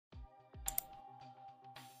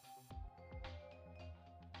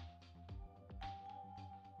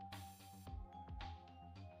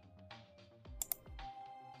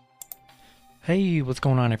Hey, what's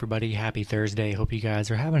going on, everybody? Happy Thursday. Hope you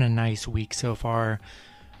guys are having a nice week so far.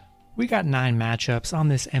 We got 9 matchups on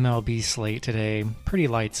this MLB slate today. Pretty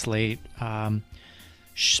light slate.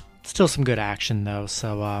 Still some good action though.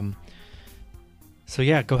 So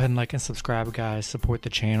yeah, go ahead and like and subscribe, guys. Support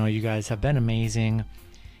the channel. You guys have been amazing.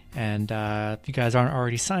 And if you guys aren't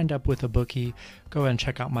already signed up with a bookie, go ahead and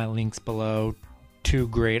check out my links below. Two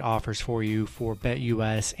great offers for you for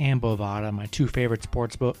BetUS and Bovada, my two favorite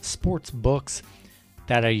sports books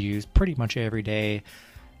that I use pretty much every day.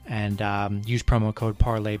 And use promo code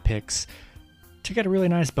ParlayPicks to get a really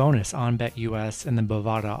nice bonus on BetUS. And then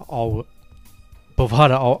Bovada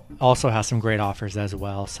also has some great offers as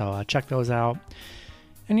well. So check those out.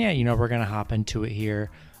 And yeah, we're going to hop into it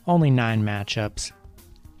here. Only 9 matchups,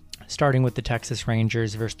 starting with the Texas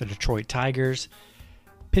Rangers versus the Detroit Tigers.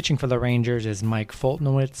 Pitching for the Rangers is Mike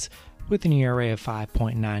Foltynewicz with an ERA of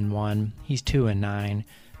 5.91. He's 2-9.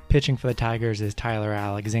 Pitching for the Tigers is Tyler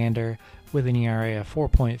Alexander with an ERA of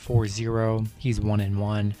 4.40. He's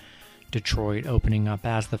 1-1. Detroit opening up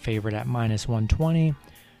as the favorite at -120.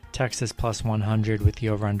 Texas +100 with the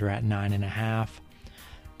over-under at 9.5.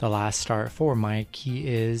 The last start for Mike, he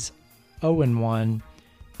is 0-1.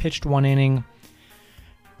 Pitched 1 inning.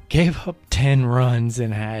 Gave up 10 runs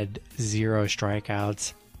and had 0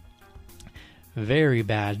 strikeouts. Very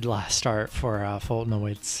bad last start for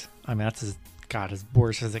Foltynewicz. I mean, that's as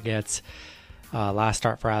worse as it gets. Last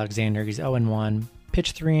start for Alexander, he's 0-1.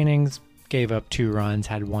 Pitched 3 innings, gave up 2 runs,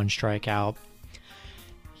 had 1 strikeout.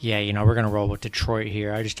 Yeah, we're going to roll with Detroit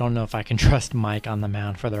here. I just don't know if I can trust Mike on the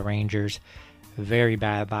mound for the Rangers. Very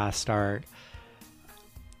bad last start.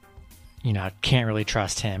 I can't really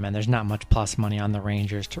trust him, and there's not much plus money on the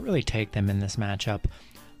Rangers to really take them in this matchup.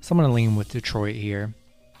 So I'm going to lean with Detroit here.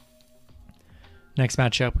 Next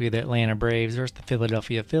matchup, we have the Atlanta Braves versus the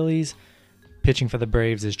Philadelphia Phillies. Pitching for the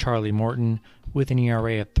Braves is Charlie Morton with an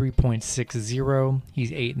ERA of 3.60.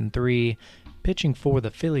 He's 8-3. Pitching for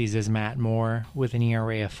the Phillies is Matt Moore with an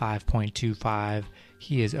ERA of 5.25.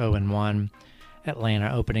 He is 0-1.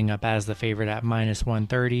 Atlanta opening up as the favorite at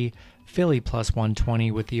 -130. Philly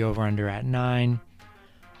 +120 with the over-under at 9.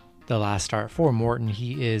 The last start for Morton,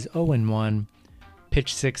 he is 0-1.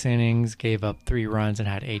 Pitched 6 innings, gave up 3 runs, and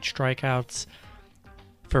had 8 strikeouts.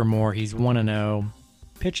 For Moore, he's 1-0.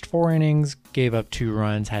 Pitched 4 innings, gave up 2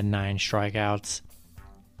 runs, had 9 strikeouts.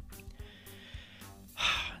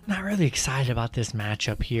 Not really excited about this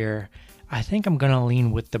matchup here. I think I'm going to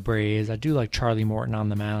lean with the Braves. I do like Charlie Morton on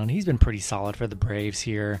the mound. He's been pretty solid for the Braves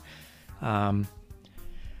here. Not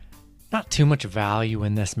too much value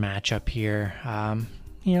in this matchup here. I'm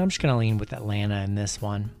just going to lean with Atlanta in this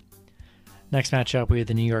one. Next matchup, we have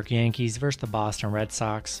the New York Yankees versus the Boston Red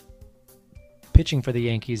Sox. Pitching for the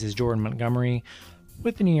Yankees is Jordan Montgomery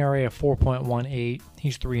with an ERA of 4.18.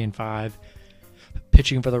 He's 3-5.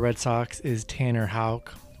 Pitching for the Red Sox is Tanner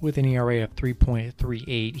Houck with an ERA of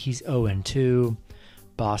 3.38. He's 0-2.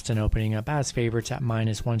 Boston opening up as favorites at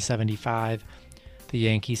 -175. The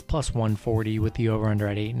Yankees +140 with the over-under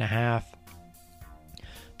at 8.5.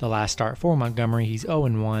 The last start for Montgomery, he's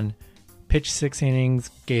 0-1. Pitched 6 innings,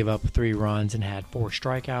 gave up 3 runs, and had 4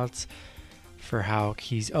 strikeouts. For Houck,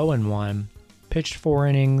 he's 0-1. Pitched 4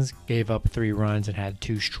 innings, gave up 3 runs, and had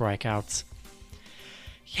 2 strikeouts.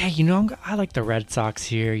 Yeah, I like the Red Sox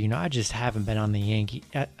here. I just haven't been on the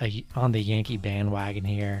Yankee bandwagon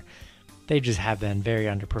here. They just have been very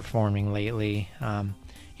underperforming lately.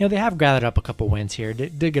 They have gathered up a couple wins here.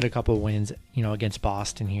 Did get a couple wins, against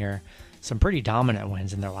Boston here. Some pretty dominant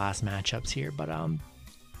wins in their last matchups here. But I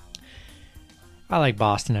like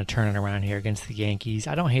Boston to turn it around here against the Yankees.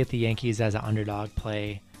 I don't hate the Yankees as an underdog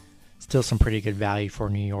play. Still some pretty good value for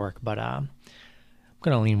New York, but I'm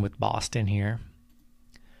going to lean with Boston here.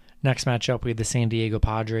 Next matchup, we have the San Diego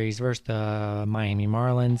Padres versus the Miami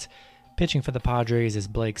Marlins. Pitching for the Padres is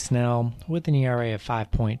Blake Snell with an ERA of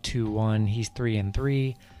 5.21. He's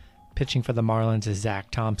 3-3. Pitching for the Marlins is Zach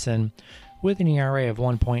Thompson with an ERA of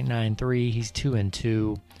 1.93. He's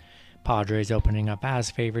 2-2. Padres opening up as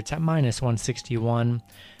favorites at -161.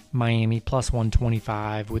 Miami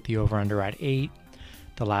 +125 with the over-under at 8.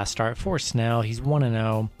 The last start for Snell, he's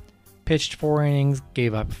 1-0. Pitched 4 innings,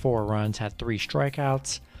 gave up 4 runs, had 3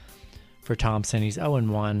 strikeouts. For Thompson, he's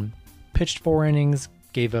 0-1. Pitched 4 innings,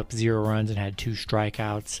 gave up 0 runs, and had 2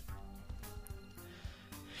 strikeouts.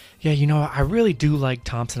 Yeah, I really do like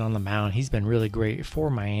Thompson on the mound. He's been really great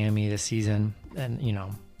for Miami this season and,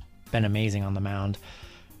 been amazing on the mound.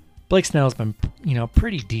 Blake Snell's been,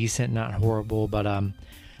 pretty decent, not horrible, but I'm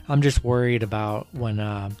just worried about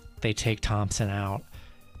when they take Thompson out.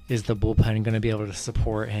 is the bullpen going to be able to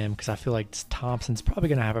support him? Because I feel like Thompson's probably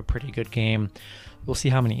going to have a pretty good game. We'll see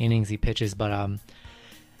how many innings he pitches, but I'm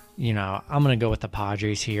going to go with the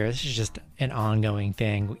Padres here. This is just an ongoing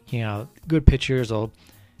thing. Good pitchers will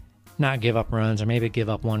not give up runs or maybe give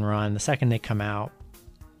up one run. The second they come out,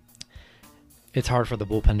 it's hard for the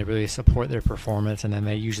bullpen to really support their performance, and then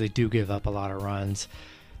they usually do give up a lot of runs.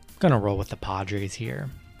 I'm going to roll with the Padres here.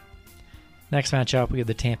 Next matchup, we have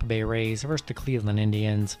the Tampa Bay Rays versus the Cleveland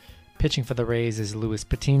Indians. Pitching for the Rays is Luis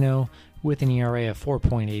Patino with an ERA of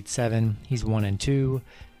 4.87. He's 1-2.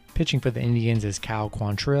 Pitching for the Indians is Cal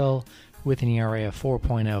Quantrill with an ERA of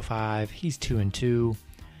 4.05. He's 2-2.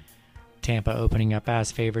 Tampa opening up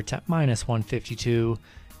as favorites at -152.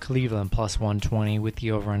 Cleveland +120 with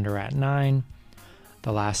the over-under at 9.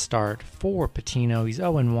 The last start for Patino, he's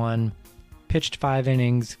 0-1. Pitched 5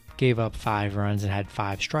 innings, gave up 5 runs, and had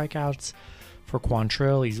 5 strikeouts. For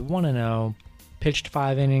Quantrill, he's 1-0. Pitched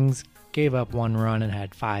 5 innings, gave up 1 run, and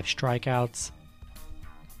had 5 strikeouts.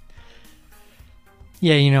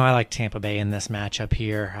 Yeah, I like Tampa Bay in this matchup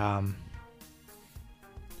here.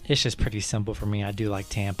 It's just pretty simple for me. I do like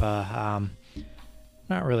Tampa.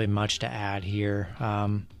 Not really much to add here.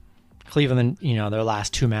 Cleveland, their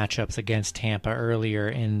last 2 matchups against Tampa earlier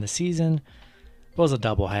in the season was a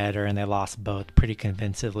doubleheader, and they lost both pretty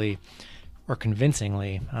convincingly.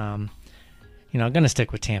 I'm going to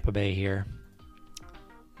stick with Tampa Bay here.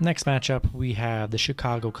 Next matchup, we have the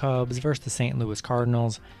Chicago Cubs versus the St. Louis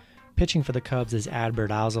Cardinals. Pitching for the Cubs is Adbert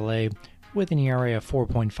Alzolay with an ERA of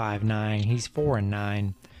 4.59. He's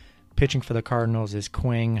 4-9. Pitching for the Cardinals is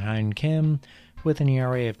Kwang Hyun Kim with an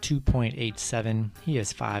ERA of 2.87. He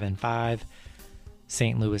is 5-5.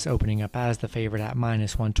 St. Louis opening up as the favorite at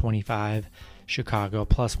 -125. Chicago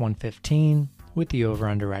 +115 with the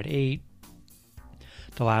over-under at 8.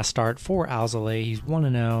 The last start for Alzolay, he's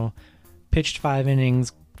 1-0. Pitched 5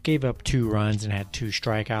 innings, gave up 2 runs, and had 2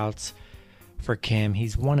 strikeouts. For Kim,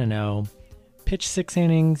 he's 1-0. Pitched 6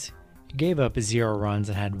 innings, gave up 0 runs,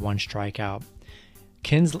 and had 1 strikeout.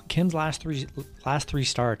 Kim's last three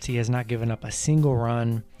starts, he has not given up a single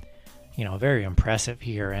run. Very impressive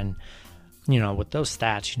here. And, with those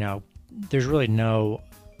stats, there's really no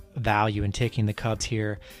value in taking the Cubs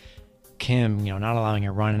here. Kim, not allowing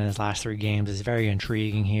a run in his last 3 games is very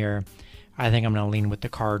intriguing here. I think I'm going to lean with the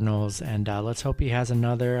Cardinals, and let's hope he has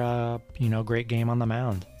another, great game on the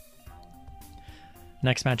mound.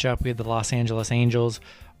 Next matchup, we have the Los Angeles Angels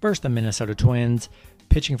versus the Minnesota Twins.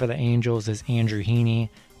 Pitching for the Angels is Andrew Heaney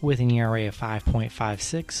with an ERA of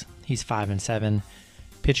 5.56. He's 5-7.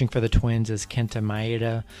 Pitching for the Twins is Kenta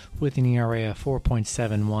Maeda with an ERA of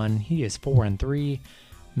 4.71. He is 4-3.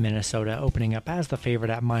 Minnesota opening up as the favorite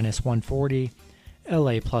at -140.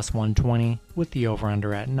 LA +120 with the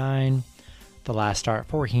over-under at 9. The last start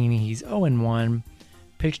for Heaney, he's 0-1.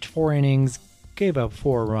 Pitched 4 innings, gave up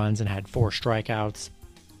 4 runs, and had 4 strikeouts.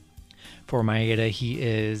 For Maeda, he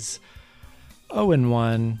is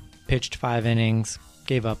 0-1, pitched 5 innings,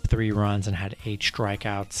 gave up 3 runs, and had 8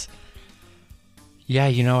 strikeouts. Yeah,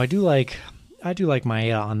 I do like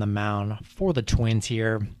Maeda on the mound for the Twins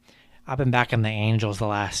here. I've been backing the Angels the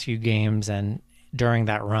last few games, and during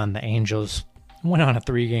that run, the Angels went on a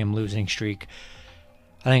 3-game losing streak.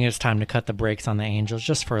 I think it's time to cut the brakes on the Angels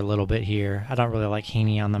just for a little bit here. I don't really like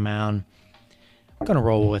Heaney on the mound. I'm going to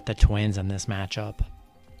roll with the Twins in this matchup.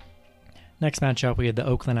 Next matchup, we have the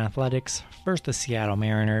Oakland Athletics versus the Seattle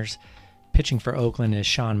Mariners. Pitching for Oakland is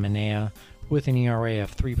Sean Manaea with an ERA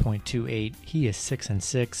of 3.28. He is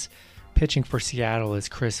 6-6. Pitching for Seattle is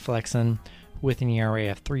Chris Flexen with an ERA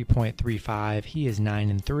of 3.35. He is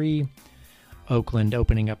 9-3. Oakland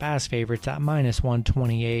opening up as favorites at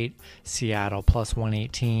 -128. Seattle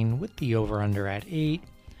 +118 with the over-under at 8.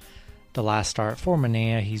 The last start for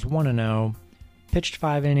Manaea, he's 1-0. Pitched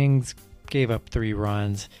 5 innings, gave up 3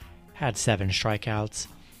 runs, had 7 strikeouts.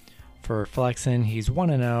 For Flexen, he's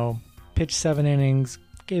 1-0. Pitched 7 innings,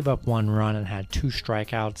 gave up 1 run, and had 2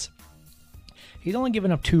 strikeouts. He's only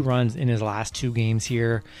given up 2 runs in his last 2 games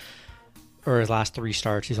here, or his last 3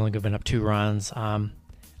 starts. He's only given up 2 runs.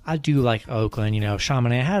 I do like Oakland. Sean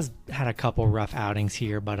Manaea has had a couple rough outings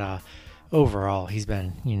here, but overall, he's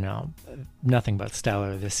been, nothing but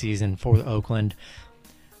stellar this season for Oakland.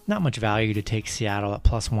 Not much value to take Seattle at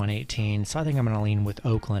 +118, so I think I'm going to lean with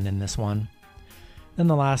Oakland in this one. Then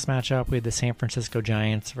the last matchup, we have the San Francisco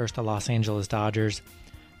Giants versus the Los Angeles Dodgers.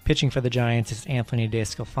 Pitching for the Giants is Anthony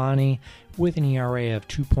DeSclafani with an ERA of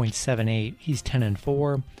 2.78. He's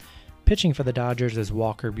 10-4. Pitching for the Dodgers is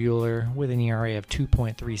Walker Buehler with an ERA of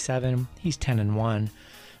 2.37. He's 10-1.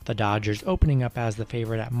 The Dodgers opening up as the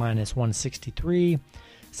favorite at -163.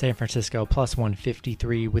 San Francisco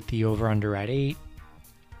 +153 with the over-under at 8.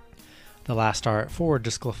 the last start for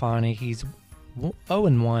DeSclafani. He's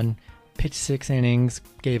 0-1, pitched 6 innings,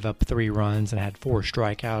 gave up 3 runs, and had 4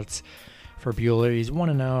 strikeouts. For Buehler, he's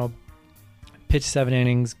 1-0, pitched 7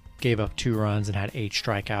 innings, gave up 2 runs, and had 8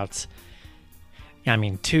 strikeouts. I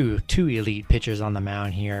mean, two elite pitchers on the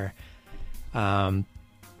mound here. The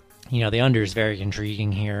under is very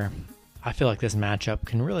intriguing here. I feel like this matchup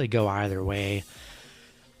can really go either way.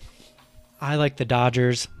 I like the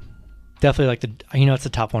Dodgers. Definitely it's a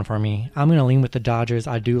tough one for me. I'm going to lean with the Dodgers.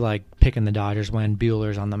 I do like picking the Dodgers when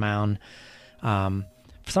Buehler's on the mound.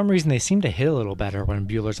 For some reason, they seem to hit a little better when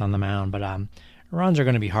Buehler's on the mound, but runs are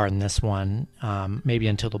going to be hard in this one. Maybe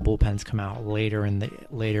until the bullpens come out later in the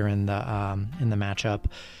matchup.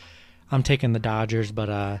 I'm taking the Dodgers,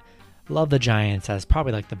 but love the Giants as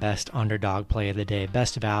probably like the best underdog play of the day,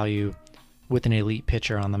 best value with an elite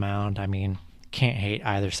pitcher on the mound. I mean, can't hate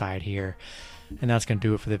either side here. And that's going to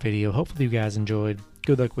do it for the video. Hopefully you guys enjoyed.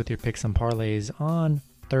 Good luck with your picks and parlays on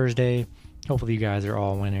Thursday. Hopefully you guys are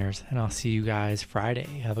all winners, and I'll see you guys Friday.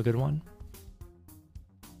 Have a good one.